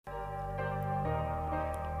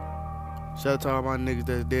Shout out to all my niggas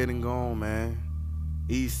that's dead and gone, man.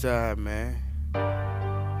 East side, man.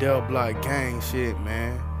 Del Block gang shit,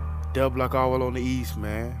 man. Del Block all on the east,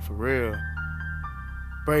 man. For real.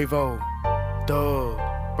 Bravo, Doug,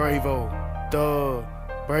 Bravo, Doug,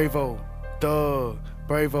 Bravo, Doug,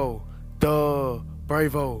 Bravo, Doug,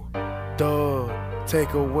 Bravo, Doug.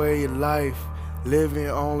 Take away your life, living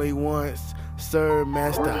only once. Sir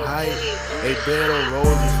Master Hype, a bed of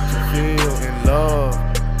roses to feel in love.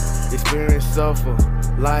 Experience suffer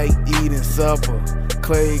like eating supper.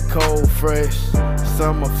 Clay cold fresh,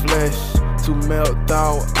 summer flesh to melt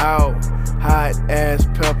thaw out. Hot as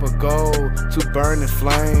pepper gold to burning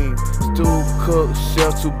flame. Stew cook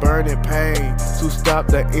chef to burning pain. To stop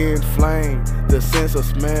the end flame. The sense of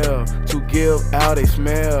smell to give out a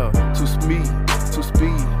smell. To speed, to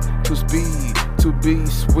speed, to speed. To be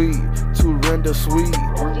sweet, to render sweet.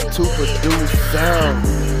 To produce sound.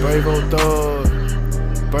 Bravo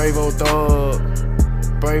Thug, Bravo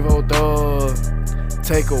Thug, Bravo Thug.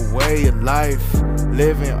 Take away your life,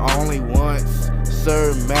 living only once.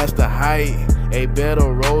 Serve Master Height, a bed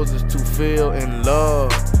of roses to feel in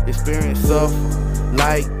love. Experience suffer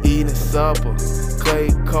like eating supper. Clay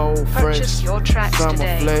cold fresh, summer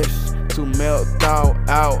today. flesh to melt thaw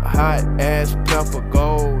out. Hot as pepper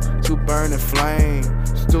gold to burning flame.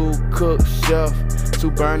 Stew cook chef to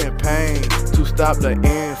burning pain. To stop the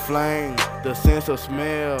end flame. The sense of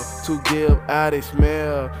smell to give out a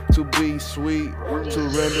smell. To be sweet, to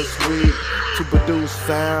render sweet. To produce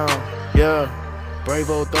sound, yeah.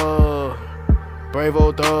 Bravo Thug,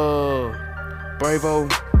 Bravo Thug, Bravo,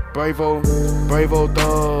 Bravo, Bravo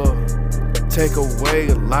Thug. Take away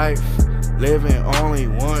your life, living only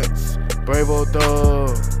once. Bravo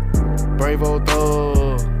Thug, Bravo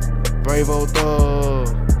Thug, Bravo Thug,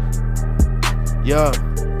 yeah.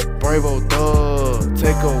 Bravo Thug,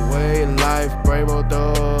 take away life, Bravo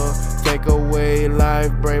Thug. Take away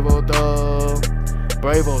life, Bravo Thug.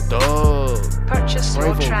 Bravo Thug, Purchase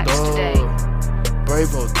your Bravo tracks today. Thug.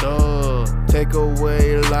 Bravo Thug, take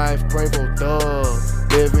away life, Bravo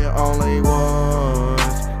Thug. Living only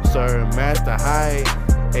once. Sir Master Height,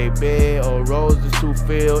 a bed of roses to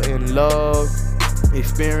feel in love.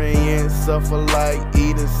 Experience suffer like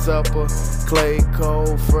eating supper. Clay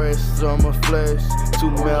cold fresh summer flesh to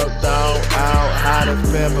melt out hot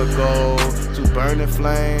as pepper gold. To burning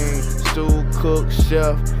flame, stew cook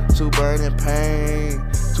chef to burning pain.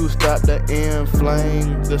 To stop the end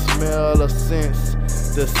flame, the smell of sense.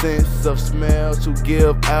 The sense of smell to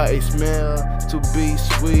give out a smell. To be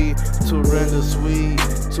sweet, to render sweet.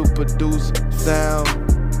 To produce sound.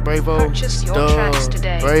 Bravo, Purchase your tracks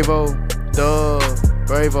today. Bravo, duh,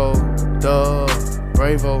 Bravo, duh,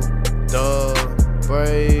 Bravo, duh,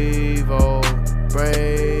 Bravo,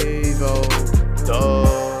 Bravo, duh.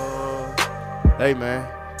 Hey man,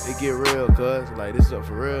 it get real, cuz. Like, this is up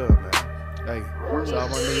for real, man. Hey, it's all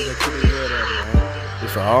my niggas that keep their head up, man.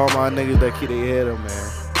 It's for all my niggas that keep their head up, man.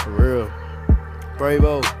 For real.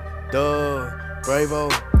 Bravo, duh, Bravo,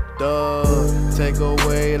 duh. Take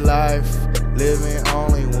away life, living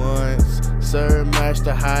only once. Serve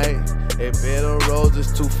Master Height, a bed of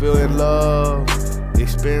roses to feel in love.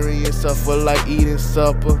 Experience suffer like eating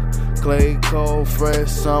supper. Clay cold fresh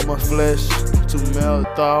summer flesh to melt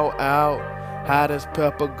thaw out. Hot as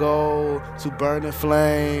pepper gold to burning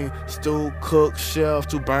flame. Stew cook chef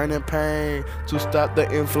to burning pain. To stop the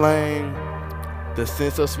inflame. The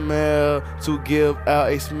sense of smell to give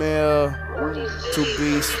out a smell. To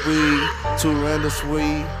be sweet, to render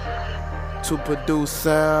sweet. To produce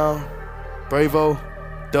sound. Bravo,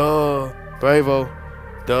 duh, Bravo,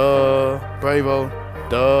 duh, Bravo,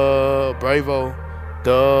 duh, Bravo,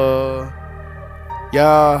 duh.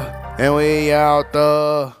 Yeah, and we out,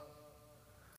 duh.